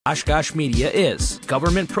Oshkosh Media is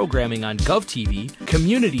government programming on GovTV,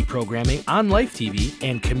 community programming on Life TV,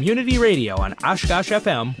 and community radio on Oshkosh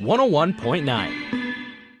FM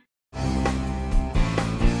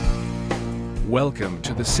 101.9. Welcome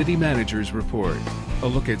to the City Manager's Report, a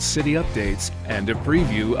look at city updates and a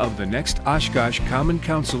preview of the next Oshkosh Common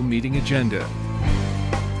Council meeting agenda.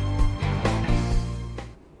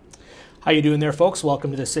 How you doing there, folks?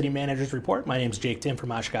 Welcome to the City Manager's Report. My name is Jake Tim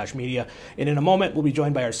from Oshkosh Media, and in a moment we'll be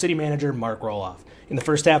joined by our City Manager, Mark Roloff. In the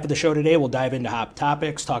first half of the show today, we'll dive into hot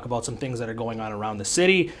topics, talk about some things that are going on around the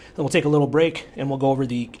city, then we'll take a little break, and we'll go over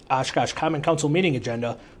the Oshkosh Common Council meeting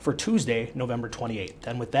agenda for Tuesday, November 28th.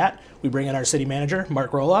 And with that, we bring in our City Manager,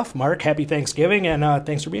 Mark Roloff. Mark, happy Thanksgiving, and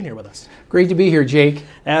thanks for being here with us. Great to be here, Jake.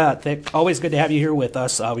 Always good to have you here with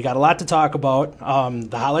us. We got a lot to talk about.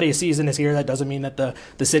 The holiday season is here. That doesn't mean that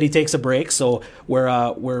the city takes a break, so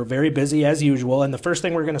we're very busy as usual. And the first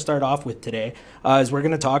thing we're going to start off with today is we're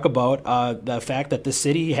going to talk about the fact that the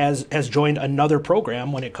city has joined another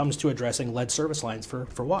program when it comes to addressing lead service lines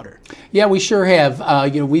for water. Yeah, we sure have.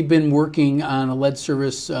 We've been working on a lead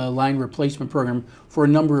service line replacement program for a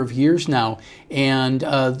number of years now. And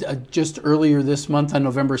just earlier this month, on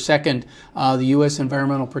November 2nd, the U.S.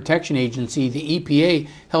 Environmental Protection Agency, the EPA,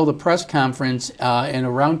 held a press conference and a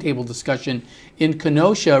roundtable discussion in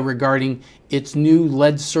Kenosha regarding its new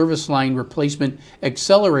lead service line replacement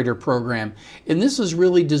accelerator program. And this is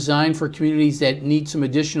really designed for communities that need some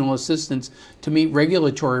additional assistance to meet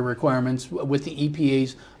regulatory requirements with the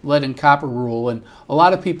EPA's lead and copper rule. And a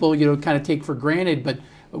lot of people, kind of take for granted, but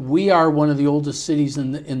we are one of the oldest cities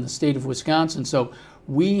in the state of Wisconsin, so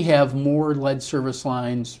we have more lead service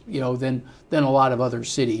lines, than a lot of other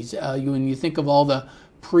cities. When you think of all the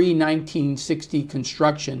pre-1960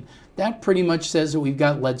 construction, that pretty much says that we've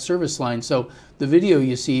got lead service lines. So the video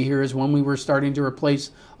you see here is when we were starting to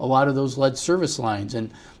replace a lot of those lead service lines. And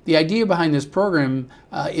the idea behind this program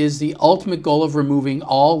is the ultimate goal of removing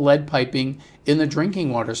all lead piping in the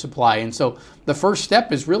drinking water supply. And so the first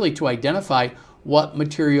step is really to identify what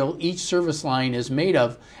material each service line is made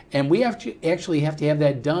of, and we actually have to have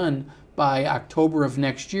that done by October of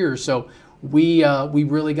next year. So we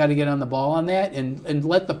really got to get on the ball on that and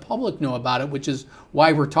let the public know about it, which is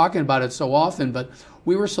why we're talking about it so often. But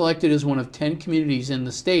we were selected as one of 10 communities in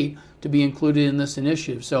the state to be included in this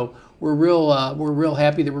initiative. So we're real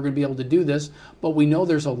happy that we're going to be able to do this. But we know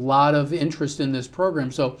there's a lot of interest in this program.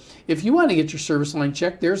 So if you want to get your service line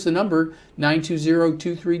checked, there's the number,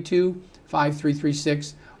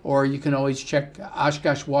 920-232-5336, or you can always check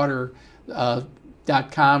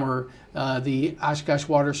OshkoshWater.com or the Oshkosh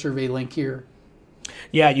Water Survey link here.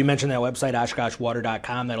 Yeah, you mentioned that website,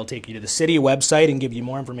 OshkoshWater.com. That'll take you to the city website and give you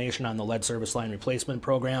more information on the lead service line replacement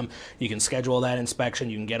program. You can schedule that inspection.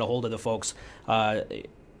 You can get a hold of the folks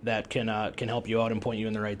that can help you out and point you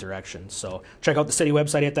in the right direction. So check out the city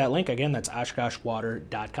website at that link. Again, that's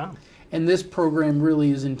OshkoshWater.com. And this program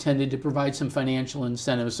really is intended to provide some financial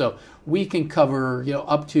incentives. So we can cover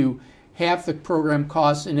up to half the program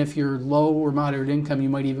costs, and if you're low or moderate income, you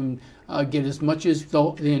might even get as much as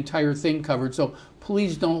the entire thing covered. So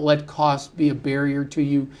please don't let cost be a barrier to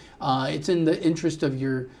you. It's in the interest of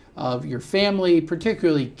your family,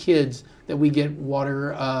 particularly kids, that we get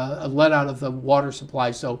water let out of the water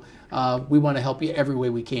supply. So we want to help you every way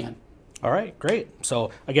we can. All right, great.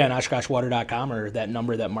 So again, OshkoshWater.com or that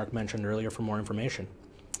number that Mark mentioned earlier for more information.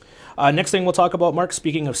 Next thing we'll talk about, Mark,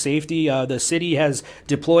 speaking of safety, the city has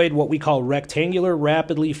deployed what we call rectangular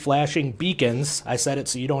rapidly flashing beacons. I said it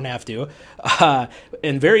so you don't have to,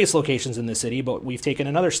 in various locations in the city, but we've taken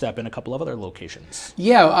another step in a couple of other locations.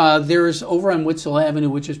 Yeah, there's over on Witzel Avenue,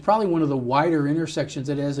 which is probably one of the wider intersections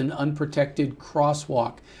that has an unprotected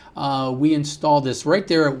crosswalk. We installed this right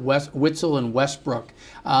there at Witzel and Westbrook.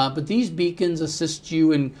 But these beacons assist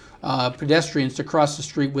you and pedestrians to cross the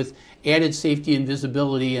street with added safety and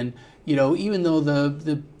visibility. And even though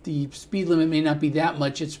the speed limit may not be that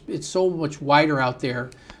much, it's so much wider out there.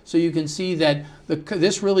 So you can see that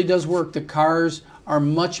this really does work. The cars are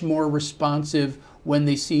much more responsive when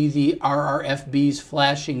they see the RRFBs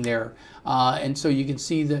flashing there. And so you can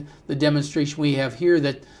see the demonstration we have here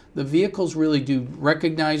that the vehicles really do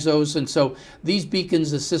recognize those, and so these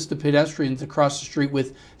beacons assist the pedestrians across the street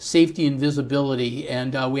with safety and visibility.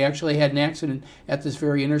 And we actually had an accident at this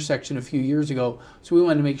very intersection a few years ago, so we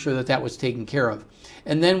wanted to make sure that that was taken care of.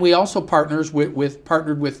 And then we also partnered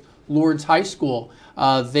with Lourdes High School.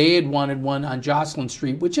 They had wanted one on Jocelyn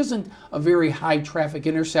Street, which isn't a very high traffic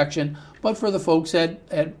intersection, but for the folks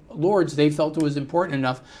at Lourdes, they felt it was important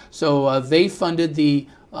enough, so they funded the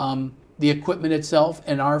equipment itself,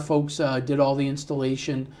 and our folks did all the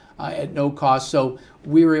installation at no cost. So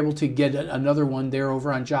we were able to get another one there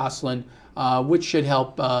over on Jocelyn, which should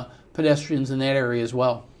help pedestrians in that area as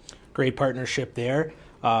well. Great partnership there,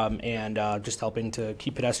 and just helping to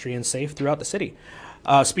keep pedestrians safe throughout the city.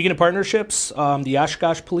 Speaking of partnerships, the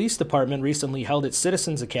Oshkosh Police Department recently held its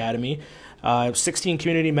Citizens Academy. 16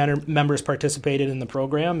 community members participated in the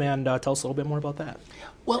program, and tell us a little bit more about that.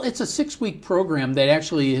 Well, it's a 6-week program that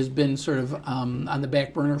actually has been sort of on the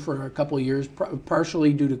back burner for a couple of years,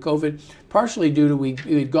 partially due to COVID, partially due to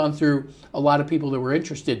we'd gone through a lot of people that were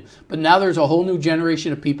interested. But now there's a whole new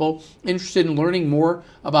generation of people interested in learning more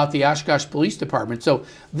about the Oshkosh Police Department. So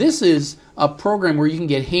this is a program where you can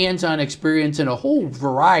get hands-on experience in a whole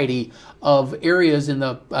variety of areas in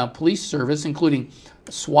the police service, including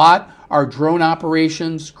SWAT, our drone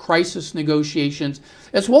operations, crisis negotiations,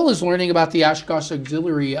 as well as learning about the Oshkosh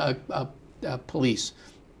Auxiliary Police.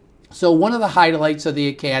 So one of the highlights of the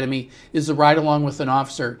Academy is the ride along with an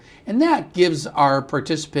officer, and that gives our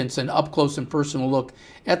participants an up-close and personal look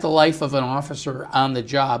at the life of an officer on the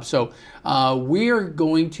job. So we're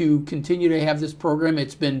going to continue to have this program.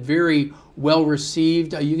 It's been very well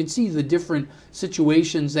received. You can see the different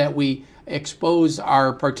situations that we expose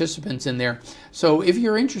our participants in there. So if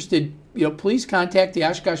you're interested, please contact the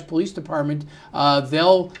Oshkosh Police Department.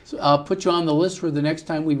 They'll put you on the list for the next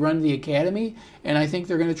time we run the Academy, and I think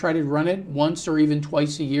they're going to try to run it once or even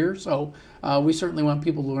twice a year. So we certainly want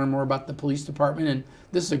people to learn more about the police department, and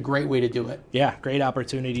this is a great way to do it. Yeah, great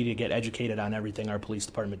opportunity to get educated on everything our police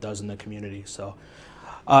department does in the community. So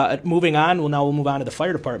moving on, we'll move on to the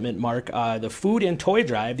fire department, Mark. The Food and Toy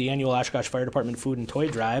Drive, the annual Oshkosh Fire Department Food and Toy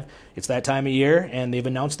Drive. It's that time of year, and they've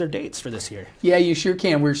announced their dates for this year. Yeah, you sure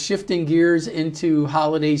can. We're shifting gears into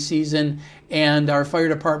holiday season, and our fire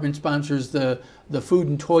department sponsors the Food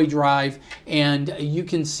and Toy Drive, and you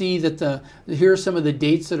can see that here are some of the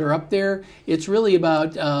dates that are up there. It's really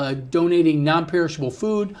about donating non-perishable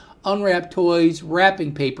food, unwrapped toys,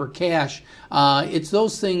 wrapping paper, cash. It's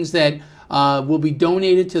those things that will be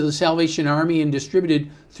donated to the Salvation Army and distributed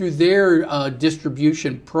through their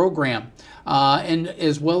distribution program, and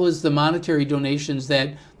as well as the monetary donations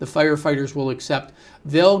that the firefighters will accept.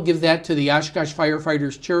 They'll give that to the Oshkosh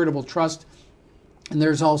Firefighters Charitable Trust, and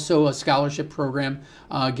there's also a scholarship program,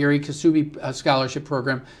 Gary Kasubi scholarship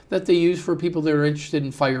program, that they use for people that are interested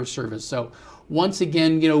in fire service. So once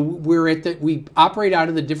again, we operate out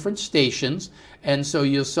of the different stations, and so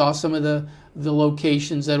you saw some of the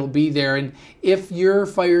locations that'll be there. And if you're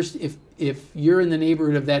if you're in the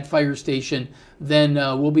neighborhood of that fire station, then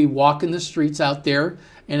we'll be walking the streets out there.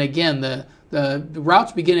 And again, the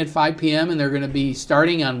routes begin at 5 p.m. and they're going to be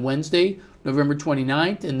starting on Wednesday, November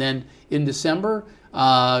 29th, and then in December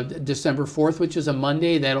 4th, which is a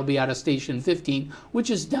Monday, that'll be out of Station 15, which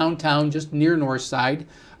is downtown, just near North Side.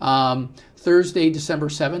 Thursday, December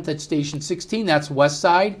 7th at Station 16, that's West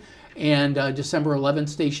Side. And December 11th,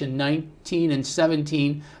 Station 19 and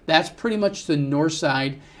 17, that's pretty much the North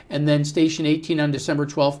Side. And then Station 18 on December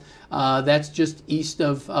 12th, that's just east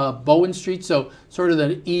of Bowen Street, so sort of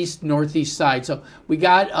the east-northeast side. So we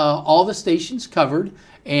got all the stations covered,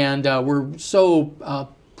 and we're so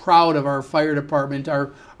proud of our fire department.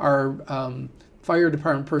 Our fire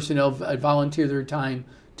department personnel volunteer their time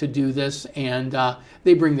to do this, and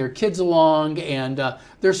they bring their kids along, and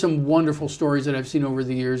there's some wonderful stories that I've seen over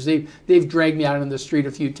the years. They've dragged me out on the street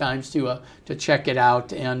a few times to check it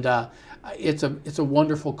out, and it's a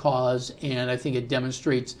wonderful cause, and I think it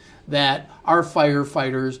demonstrates that our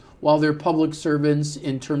firefighters, while they're public servants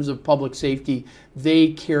in terms of public safety,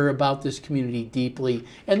 they care about this community deeply,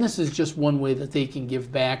 and this is just one way that they can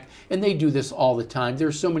give back, and they do this all the time.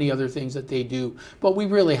 There's so many other things that they do, but we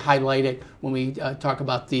really highlight it when we talk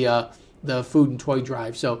about the Food and Toy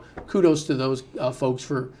Drive. So kudos to those folks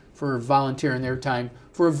for volunteering their time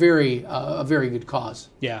for a very good cause.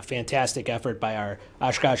 Yeah, fantastic effort by our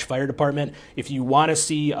Oshkosh Fire Department. If you want to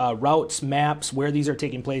see routes, maps, where these are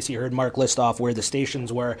taking place, you heard Mark list off where the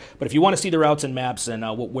stations were, but if you want to see the routes and maps and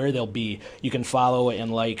where they'll be, you can follow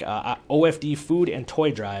and like OFD Food and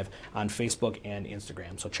Toy Drive on Facebook and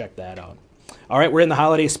Instagram, so check that out. All right, we're in the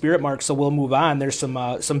holiday spirit, Mark, so we'll move on. There's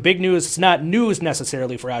some big news. It's not news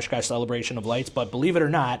necessarily for Oshkosh Celebration of Lights, but believe it or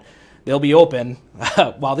not, they'll be open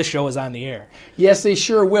while this show is on the air. Yes, they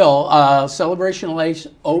sure will. Celebration of Lights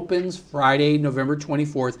opens Friday, November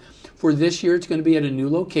 24th. For this year, it's going to be at a new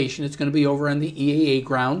location. It's going to be over on the EAA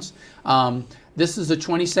grounds. This is the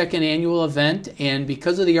 22nd annual event, and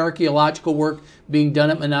because of the archaeological work being done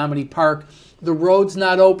at Menominee Park, the road's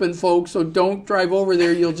not open, folks, so don't drive over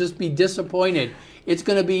there. You'll just be disappointed. It's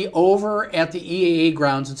going to be over at the EAA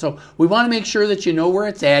grounds, and so we want to make sure that you know where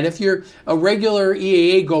it's at. If you're a regular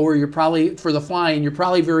EAA goer, you're probably, for the fly-in, you're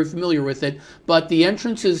probably very familiar with it, but the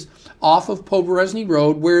entrance is off of Poberezny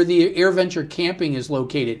Road where the AirVenture Camping is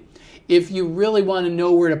located. If you really want to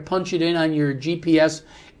know where to punch it in on your GPS,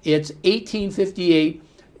 it's 1858.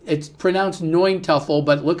 It's pronounced Neuntuffel,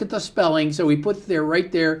 but look at the spelling. So we put there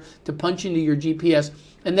right there to punch into your GPS,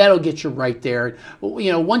 and that'll get you right there.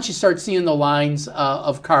 You know, once you start seeing the lines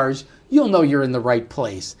of cars, you'll know you're in the right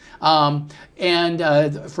place.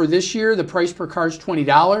 For this year, the price per car is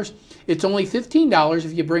 $20. It's only $15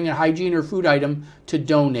 if you bring a hygiene or food item to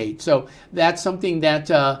donate. So that's something that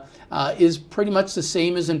is pretty much the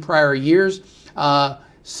same as in prior years.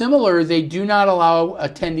 Similar, they do not allow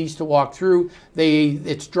attendees to walk through.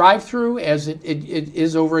 It's drive-through, as it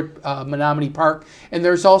is over at Menominee Park. And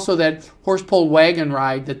there's also that horse-pulled wagon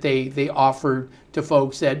ride that they offer to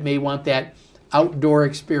folks that may want that outdoor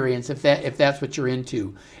experience, if that's what you're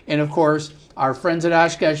into. And of course, our friends at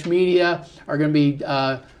Oshkosh Media are going to be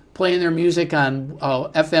playing their music on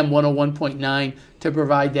FM 101.9 to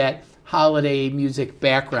provide that holiday music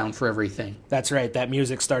background for everything. That's right. That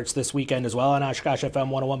music starts this weekend as well on Oshkosh FM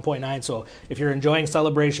 101.9. So if you're enjoying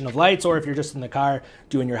Celebration of Lights, or if you're just in the car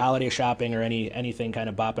doing your holiday shopping or anything kind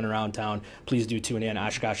of bopping around town, please do tune in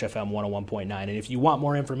Oshkosh FM 101.9. And if you want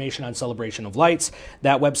more information on Celebration of Lights,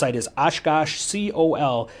 that website is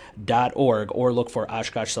oshkoshcol.org, or look for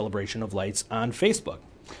Oshkosh Celebration of Lights on Facebook.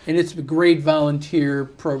 And it's a great volunteer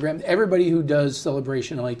program. Everybody who does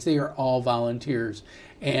Celebration of Lights, they are all volunteers.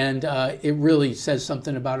 And it really says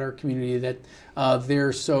something about our community that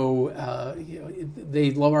they're so,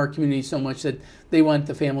 they love our community so much that they want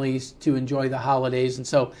the families to enjoy the holidays. And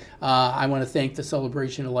so I want to thank the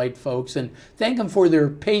Celebration of Light folks and thank them for their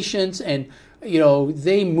patience. And, you know,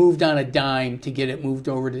 they moved on a dime to get it moved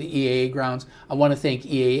over to the EAA grounds. I want to thank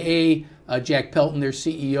EAA, Jack Pelton, their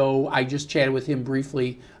CEO. I just chatted with him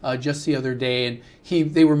briefly just the other day, and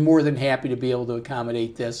they were more than happy to be able to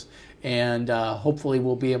accommodate this. And hopefully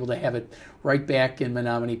we'll be able to have it right back in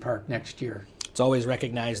Menominee Park next year. It's always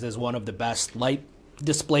recognized as one of the best light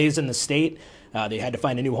displays in the state. They had to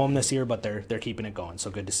find a new home this year, but they're keeping it going, so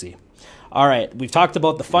good to see. All right, we've talked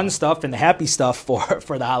about the fun stuff and the happy stuff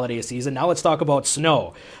for the holiday season. Now let's talk about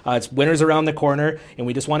snow. It's winter's around the corner, and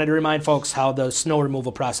we just wanted to remind folks how the snow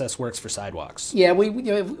removal process works for sidewalks. Yeah,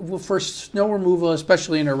 for snow removal,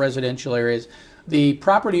 especially in our residential areas, the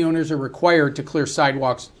property owners are required to clear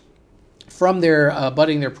sidewalks from their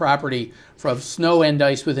abutting their property from snow and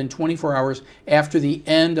ice within 24 hours after the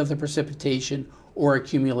end of the precipitation or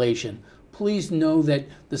accumulation. Please know that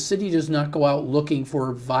the city does not go out looking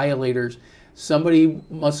for violators. Somebody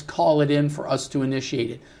must call it in for us to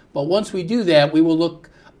initiate it. But once we do that, we will look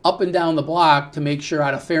up and down the block to make sure,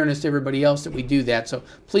 out of fairness to everybody else, that we do that. So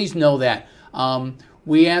please know that.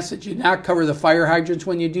 We ask that you not cover the fire hydrants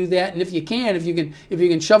when you do that, and if you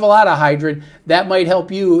can shovel out a hydrant, that might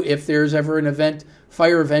help you if there's ever an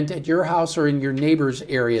fire event at your house or in your neighbors'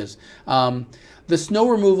 areas. The snow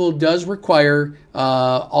removal does require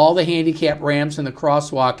all the handicap ramps and the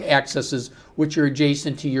crosswalk accesses which are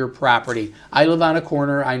adjacent to your property. I live on a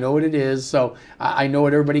corner. I know what it is, so I know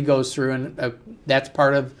what everybody goes through, and that's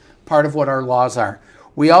part of what our laws are.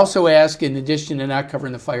 We also ask, in addition to not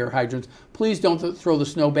covering the fire hydrants, please don't throw the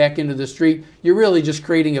snow back into the street. You're really just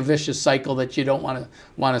creating a vicious cycle that you don't want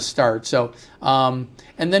to start. So, and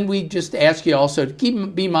then we just ask you also to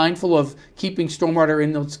be mindful of keeping stormwater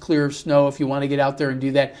inlets clear of snow if you want to get out there and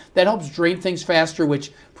do that. That helps drain things faster,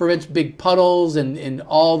 which prevents big puddles and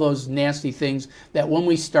all those nasty things that when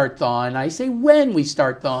we start thawing, I say when we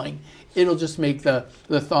start thawing, it'll just make the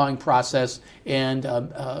thawing process and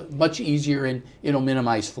much easier, and it'll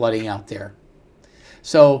minimize flooding out there.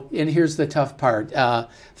 So, and here's the tough part.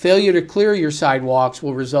 Failure to clear your sidewalks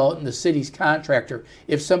will result in the city's contractor.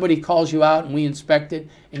 If somebody calls you out and we inspect it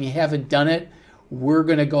and you haven't done it, we're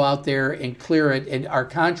going to go out there and clear it, and our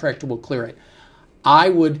contractor will clear it. I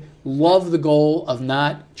would love the goal of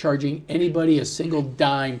not charging anybody a single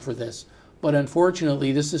dime for this. But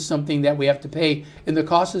unfortunately, this is something that we have to pay, and the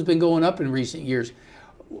cost has been going up in recent years.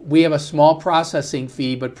 We have a small processing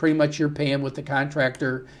fee, but pretty much you're paying what the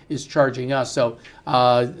contractor is charging us. So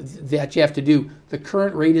that you have to do. The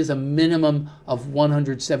current rate is a minimum of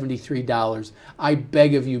 $173. I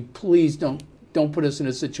beg of you, please don't put us in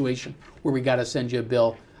a situation where we got to send you a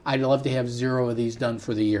bill. I'd love to have 0 of these done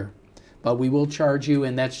for the year. But we will charge you,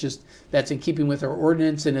 and that's in keeping with our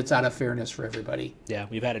ordinance, and it's out of fairness for everybody. Yeah,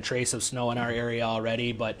 we've had a trace of snow in our area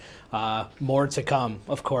already, but more to come,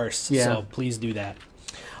 of course. Yeah. So please do that.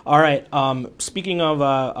 All right. Speaking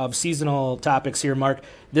of seasonal topics here, Mark,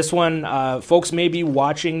 this one, folks may be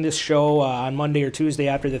watching this show on Monday or Tuesday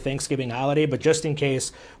after the Thanksgiving holiday, but just in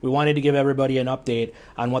case, we wanted to give everybody an update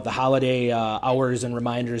on what the holiday hours and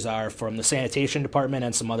reminders are from the sanitation department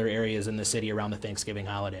and some other areas in the city around the Thanksgiving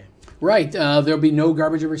holiday. Right. There'll be no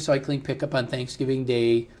garbage and recycling pickup on Thanksgiving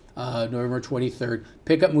Day, November 23rd.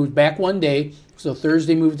 Pickup moved back one day, so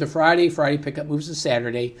Thursday moved to Friday. Friday pickup moves to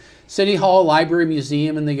Saturday. City Hall, Library,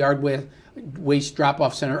 Museum, and the Yard Waste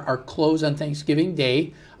Drop-Off Center are closed on Thanksgiving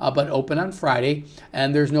Day, but open on Friday.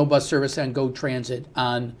 And there's no bus service on Go Transit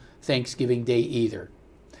on Thanksgiving Day either.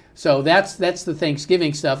 So that's the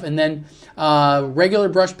Thanksgiving stuff. And then regular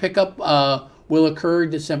brush pickup will occur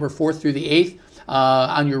December 4th through the 8th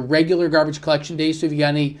on your regular garbage collection days. So if you got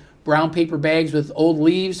any brown paper bags with old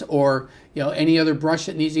leaves or any other brush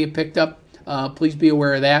that needs to get picked up, please be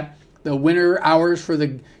aware of that. The winter hours for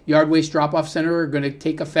the Yard Waste Drop-Off Center are going to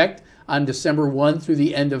take effect on December 1 through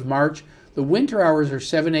the end of March. The winter hours are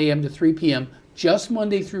 7 a.m. to 3 p.m. just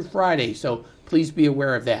Monday through Friday, so please be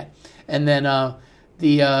aware of that. And then,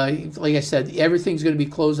 like I said, everything's going to be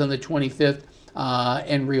closed on the 25th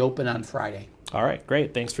and reopen on Friday. All right,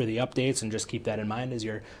 great. Thanks for the updates, and just keep that in mind as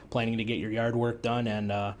you're planning to get your yard work done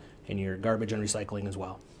and your garbage and recycling as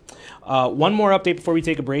well. One more update before we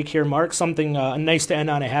take a break here, Mark. Something nice to end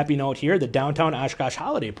on a happy note here. The Downtown Oshkosh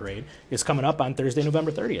Holiday Parade is coming up on Thursday,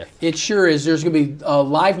 November 30th. It sure is. There's going to be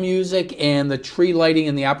live music and the tree lighting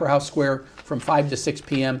in the Opera House Square from 5 to 6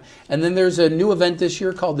 p.m. And then there's a new event this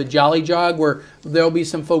year called the Jolly Jog, where there'll be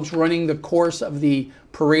some folks running the course of the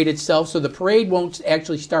parade itself. So the parade won't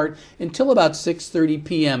actually start until about 6:30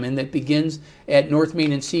 p.m. and that begins at North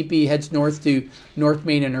Main and CP, heads north to North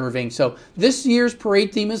Main and Irving. So this year's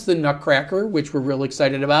parade theme is the Nutcracker, which we're real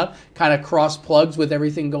excited about. Kind of cross plugs with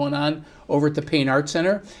everything going on over at the Payne Arts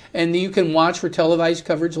Center. And you can watch for televised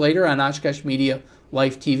coverage later on Oshkosh Media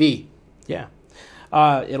Life TV. Yeah.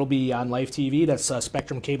 It'll be on Life TV. That's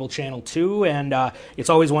Spectrum Cable Channel 2, and it's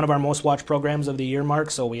always one of our most watched programs of the year, Mark,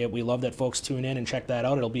 so we love that folks tune in and check that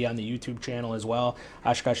out. It'll be on the YouTube channel as well.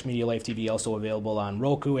 Oshkosh Media Life TV also available on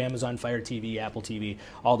Roku, Amazon Fire TV, Apple TV,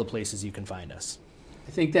 all the places you can find us.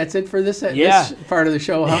 I think that's it for this part of the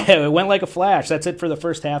show, huh? Yeah, it went like a flash. That's it for the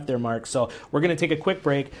first half there, Mark. So we're going to take a quick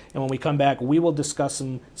break, and when we come back, we will discuss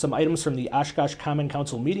some items from the Oshkosh Common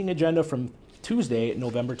Council meeting agenda from Tuesday,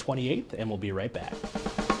 November 28th, and we'll be right back.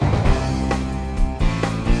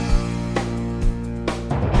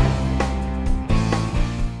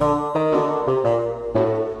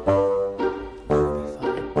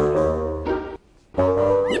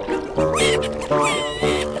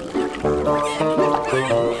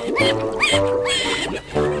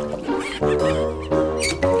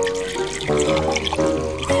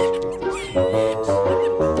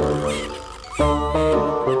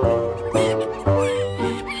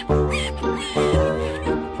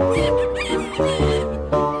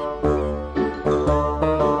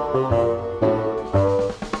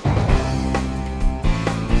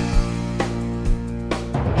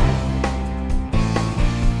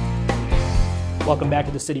 Welcome back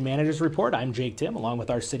to the City Manager's Report. I'm Jake Tim, along with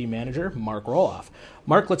our City Manager, Mark Roloff.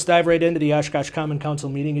 Mark, let's dive right into the Oshkosh Common Council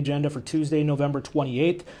meeting agenda for Tuesday, November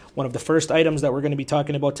 28th. One of the first items that we're going to be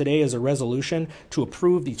talking about today is a resolution to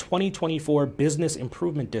approve the 2024 Business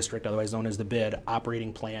Improvement District, otherwise known as the BID,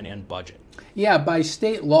 operating plan and budget. Yeah, by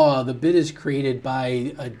state law, the BID is created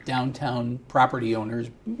by downtown property owners,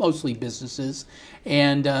 mostly businesses,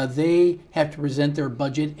 and they have to present their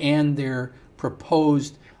budget and their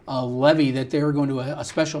proposed levy that they're going to a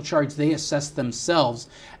special charge they assess themselves,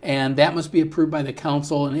 and that must be approved by the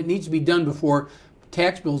council, and it needs to be done before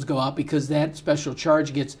tax bills go out because that special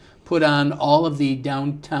charge gets put on all of the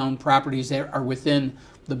downtown properties that are within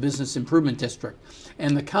the business improvement district.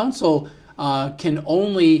 And the council can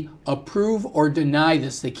only approve or deny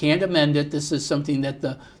this. They can't amend it. This is something that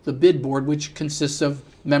the bid board, which consists of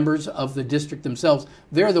members of the district themselves,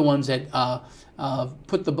 they're the ones that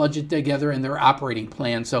put the budget together and their operating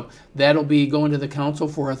plan. So that'll be going to the council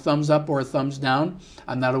for a thumbs up or a thumbs down.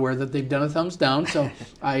 I'm not aware that they've done a thumbs down, so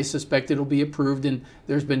I suspect it'll be approved, and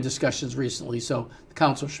there's been discussions recently, so the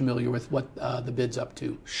council's familiar with what the bid's up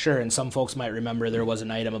to. Sure, and some folks might remember there was an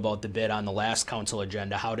item about the bid on the last council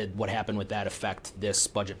agenda. How did what happened with that affect this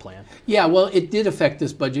budget plan? Yeah, well, it did affect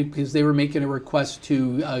this budget because they were making a request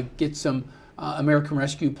to get some American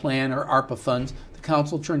Rescue Plan or ARPA funds. The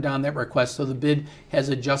council turned down that request, so the bid has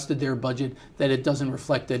adjusted their budget that it doesn't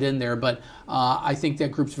reflect it in there. But I think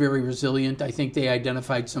that group's very resilient. I think they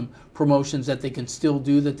identified some promotions that they can still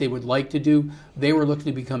do that they would like to do. They were looking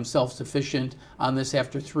to become self-sufficient on this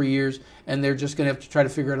after 3 years, and they're just going to have to try to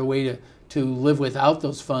figure out a way to live without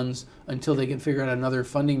those funds until they can figure out another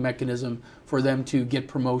funding mechanism for them to get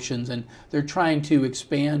promotions. And they're trying to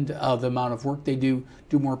expand the amount of work they do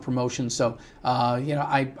more promotions. So,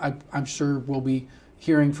 I'm sure we'll be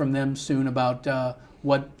hearing from them soon about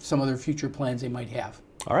what some other future plans they might have.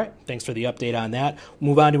 All right, thanks for the update on that.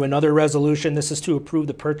 Move on to another resolution. This is to approve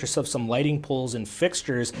the purchase of some lighting poles and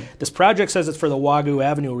fixtures. This project says it's for the Wagoo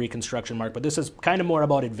Avenue reconstruction, Mark, but this is kind of more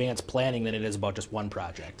about advanced planning than it is about just one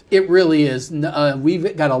project. It really is.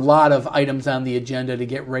 We've got a lot of items on the agenda to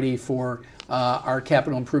get ready for our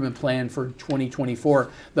capital improvement plan for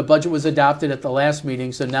 2024. The budget was adopted at the last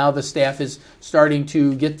meeting, so now the staff is starting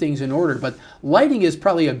to get things in order. But lighting is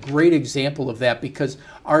probably a great example of that, because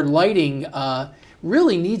our lighting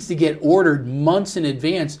really needs to get ordered months in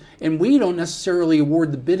advance, and we don't necessarily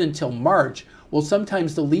award the bid until March. Well,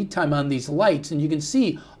 sometimes the lead time on these lights, and you can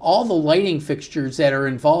see all the lighting fixtures that are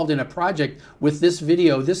involved in a project with this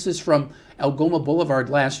video. This is from Algoma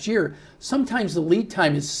Boulevard last year. Sometimes the lead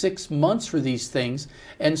time is 6 months for these things,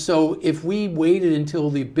 and so if we waited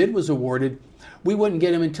until the bid was awarded, we wouldn't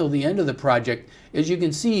get them until the end of the project. As you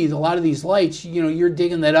can see, a lot of these lights, you're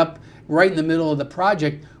digging that up right in the middle of the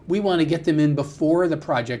project. We want to get them in before the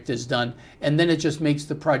project is done, and then it just makes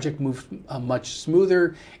the project move much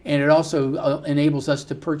smoother, and it also enables us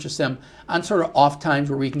to purchase them on sort of off times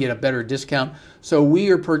where we can get a better discount. So we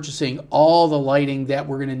are purchasing all the lighting that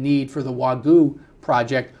we're going to need for the Wagoo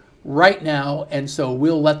project right now, and so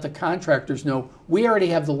we'll let the contractors know we already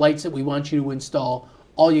have the lights that we want you to install.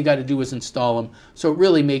 All you got to do is install them. So it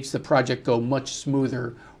really makes the project go much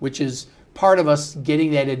smoother, which is part of us getting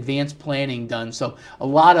that advanced planning done. So a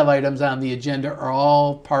lot of items on the agenda are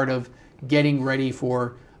all part of getting ready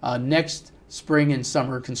for next spring and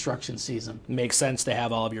summer construction season. Makes sense to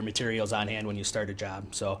have all of your materials on hand when you start a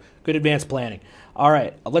job. So good advanced planning. All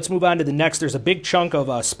right, let's move on to the next. There's a big chunk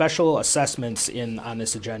of special assessments on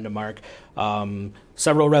this agenda, Mark.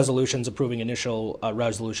 Several resolutions approving initial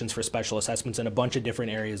resolutions for special assessments in a bunch of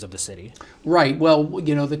different areas of the city. Right. Well,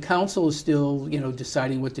 the council is still,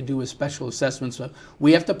 deciding what to do with special assessments. So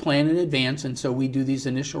we have to plan in advance, and so we do these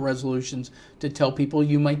initial resolutions to tell people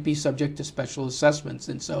you might be subject to special assessments.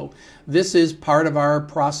 And so this is part of our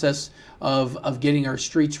process of getting our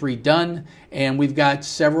streets redone, and we've got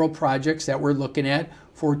several projects that we're looking at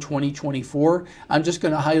for 2024. I'm just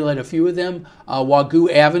going to highlight a few of them.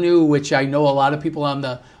 Wagoo Avenue, which I know a lot of people on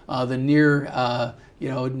the near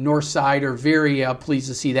north side are very pleased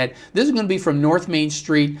to see that. This is going to be from North Main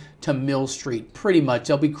Street to Mill Street, pretty much.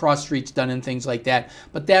 There'll be cross streets done and things like that,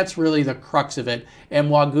 but that's really the crux of it.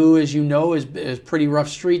 And Wagoo, as you know, is pretty rough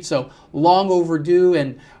street, so long overdue,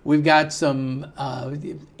 and we've got some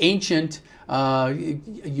ancient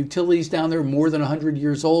utilities down there, more than 100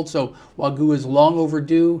 years old, so Wagoo is long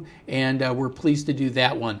overdue, and we're pleased to do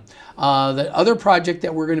that one. The other project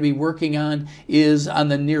that we're going to be working on is on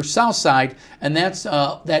the near south side, and that's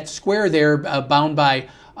that square there bound by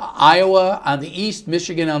Iowa on the east,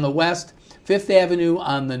 Michigan on the west, 5th Avenue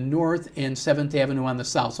on the north, and 7th Avenue on the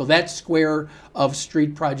south. So that square of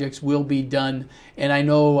street projects will be done, and I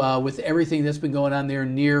know with everything that's been going on there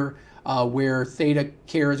near where Theta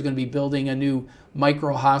Care is going to be building a new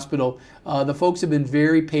micro hospital, the folks have been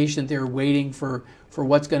very patient. They're waiting for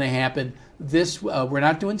what's going to happen. This we're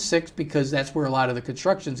not doing 6 because that's where a lot of the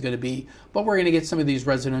construction is going to be, but we're going to get some of these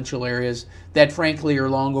residential areas that frankly are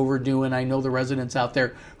long overdue, and I know the residents out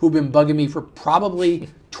there who've been bugging me for probably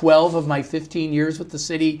 12 of my 15 years with the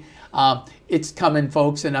city. It's coming,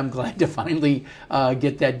 folks, and I'm glad to finally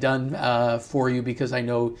get that done for you, because I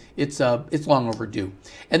know it's long overdue.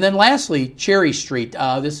 And then lastly, Cherry Street.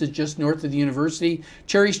 This is just north of the university.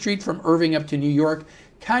 Cherry Street from Irving up to New York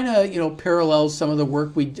kind of parallels some of the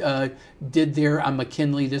work we did there on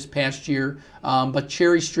McKinley this past year. But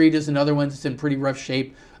Cherry Street is another one that's in pretty rough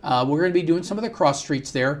shape. We're going to be doing some of the cross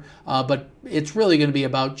streets there, but it's really going to be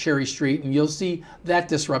about Cherry Street, and you'll see that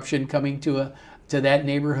disruption coming to that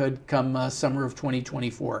neighborhood come summer of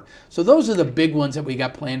 2024. So those are the big ones that we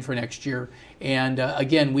got planned for next year. And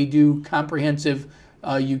again, we do comprehensive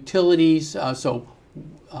utilities, so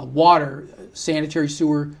water, sanitary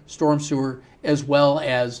sewer, storm sewer, as well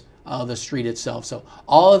as the street itself. So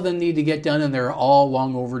all of them need to get done, and they're all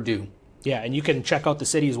long overdue. Yeah, and you can check out the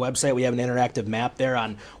city's website. We have an interactive map there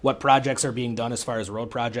on what projects are being done as far as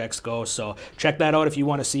road projects go. So check that out if you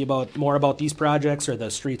want to see more about these projects or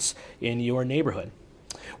the streets in your neighborhood.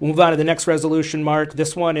 We'll move on to the next resolution, Mark.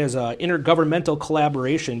 This one is intergovernmental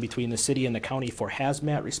collaboration between the city and the county for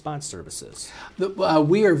hazmat response services.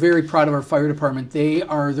 We are very proud of our fire department. They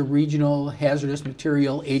are the regional hazardous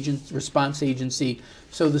material response agency.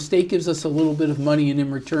 So the state gives us a little bit of money, and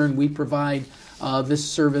in return we provide this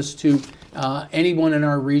service to anyone in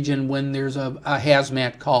our region when there's a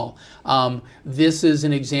hazmat call. This is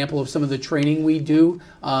an example of some of the training we do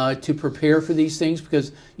to prepare for these things,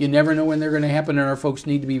 because you never know when they're going to happen, and our folks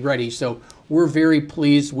need to be ready. So we're very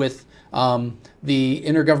pleased with the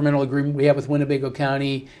intergovernmental agreement we have with Winnebago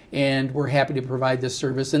County, and we're happy to provide this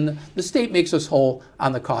service. And the state makes us whole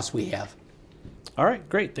on the costs we have. All right,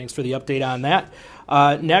 great. Thanks for the update on that.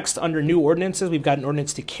 Next, under new ordinances, we've got an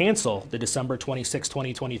ordinance to cancel the December 26,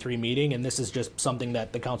 2023 meeting, and this is just something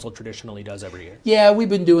that the council traditionally does every year. Yeah, we've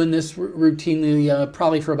been doing this routinely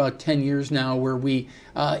probably for about 10 years now, where we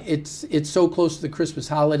it's so close to the Christmas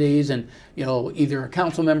holidays, and either a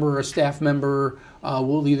council member or a staff member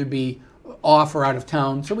will either be off or out of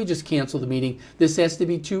town, so we just cancel the meeting. This has to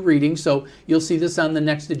be 2 readings, so you'll see this on the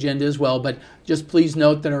next agenda as well, but just please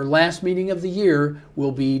note that our last meeting of the year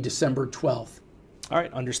will be December 12th. All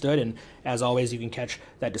right, understood. And as always, you can catch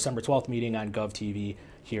that December 12th meeting on GovTV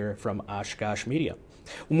here from Oshkosh Media.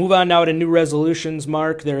 We'll move on now to new resolutions,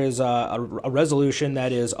 Mark. There is a resolution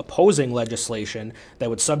that is opposing legislation that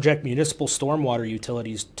would subject municipal stormwater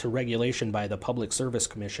utilities to regulation by the Public Service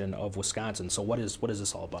Commission of Wisconsin. So what is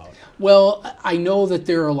this all about? Well, I know that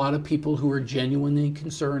there are a lot of people who are genuinely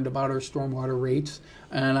concerned about our stormwater rates,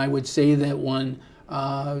 and I would say that when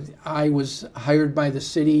I was hired by the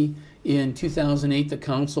city in 2008, the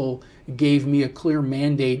council gave me a clear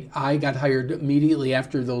mandate. I got hired immediately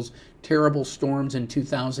after those terrible storms in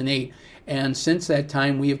 2008. And since that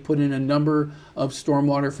time, we have put in a number of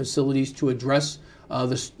stormwater facilities to address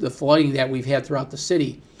the flooding that we've had throughout the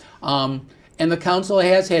city. And the council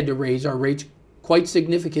has had to raise our rates quite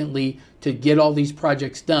significantly to get all these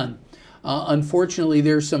projects done. Unfortunately,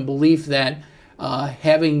 there's some belief that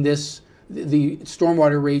having the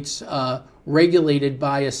stormwater rates regulated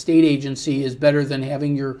by a state agency is better than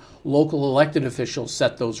having your local elected officials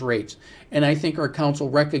set those rates. And I think our council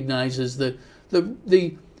recognizes the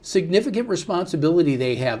significant responsibility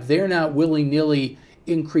they have. They're not willy-nilly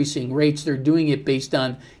increasing rates. They're doing it based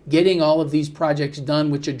on getting all of these projects done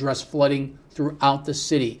which address flooding throughout the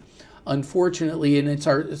city. Unfortunately, and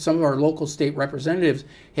some of our local state representatives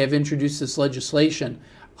have introduced this legislation.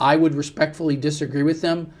 I would respectfully disagree with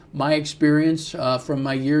them. My experience from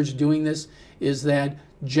my years doing this is that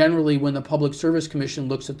generally when the Public Service Commission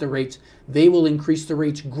looks at the rates, they will increase the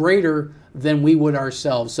rates greater than we would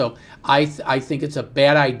ourselves. So I think it's a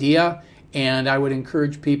bad idea, and I would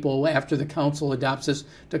encourage people after the council adopts this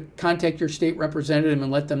to contact your state representative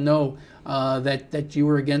and let them know that you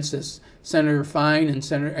were against this. Senator Fine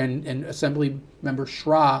and Assembly Member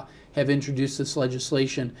Schra have introduced this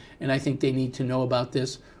legislation, and I think they need to know about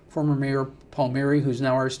this. Former Mayor Palmieri, who's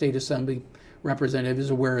now our state assembly representative, is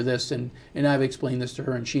aware of this, and I've explained this to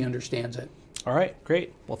her, and she understands it. All right,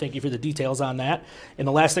 great. Well, thank you for the details on that. And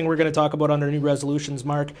the last thing we're going to talk about under new resolutions,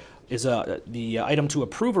 Mark, is the item to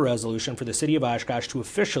approve a resolution for the city of Oshkosh to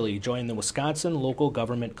officially join the Wisconsin Local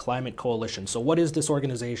Government Climate Coalition. So what is this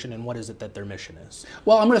organization, and what is it that their mission is?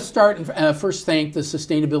 Well, I'm going to start and first thank the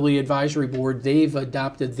Sustainability Advisory Board. They've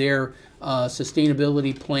adopted their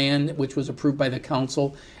sustainability plan, which was approved by the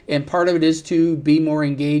council, and part of it is to be more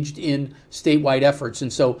engaged in statewide efforts.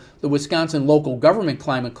 And so the Wisconsin Local Government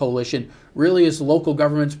Climate Coalition really is local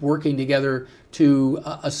governments working together to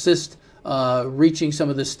assist reaching some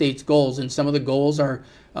of the state's goals. And some of the goals are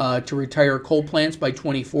to retire coal plants by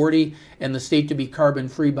 2040 and the state to be carbon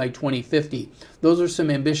free by 2050. Those are some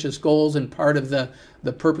ambitious goals, and part of the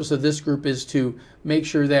purpose of this group is to make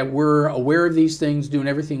sure that we're aware of these things, doing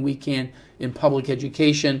everything we can in public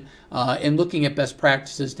education, and looking at best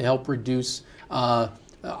practices to help reduce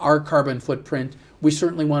our carbon footprint. We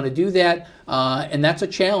certainly want to do that, and that's a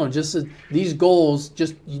challenge. These goals,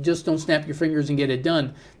 you just don't snap your fingers and get it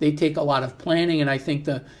done. They take a lot of planning, and I think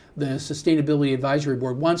the Sustainability Advisory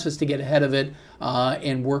Board wants us to get ahead of it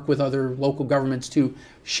and work with other local governments to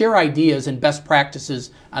share ideas and best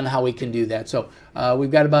practices on how we can do that. So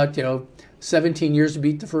we've got about 17 years to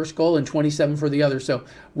beat the first goal and 27 for the other. So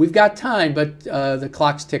we've got time, but the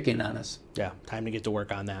clock's ticking on us. Yeah, time to get to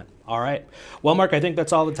work on that. All right. Well, Mark, I think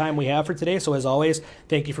that's all the time we have for today. So as always,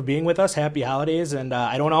 thank you for being with us. Happy holidays. And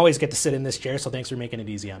I don't always get to sit in this chair, so thanks for making it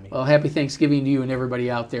easy on me. Well, happy Thanksgiving to you and everybody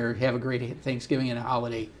out there. Have a great Thanksgiving and a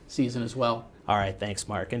holiday season as well. All right, thanks,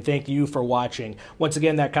 Mark. And thank you for watching. Once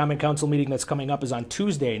again, that Common Council meeting that's coming up is on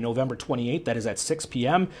Tuesday, November 28th. That is at 6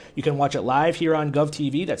 p.m. You can watch it live here on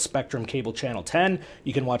GovTV. That's Spectrum Cable Channel 10.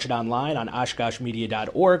 You can watch it online on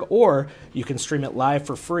oshkoshmedia.org, or you can stream it live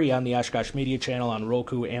for free on the Oshkosh Media channel on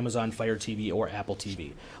Roku, Amazon Fire TV, or Apple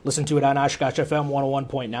TV. Listen to it on Oshkosh FM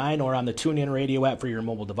 101.9 or on the TuneIn radio app for your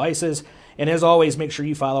mobile devices. And as always, make sure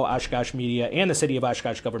you follow Oshkosh Media and the City of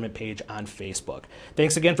Oshkosh Government page on Facebook.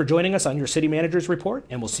 Thanks again for joining us on your City Managers Report,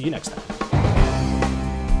 and we'll see you next time.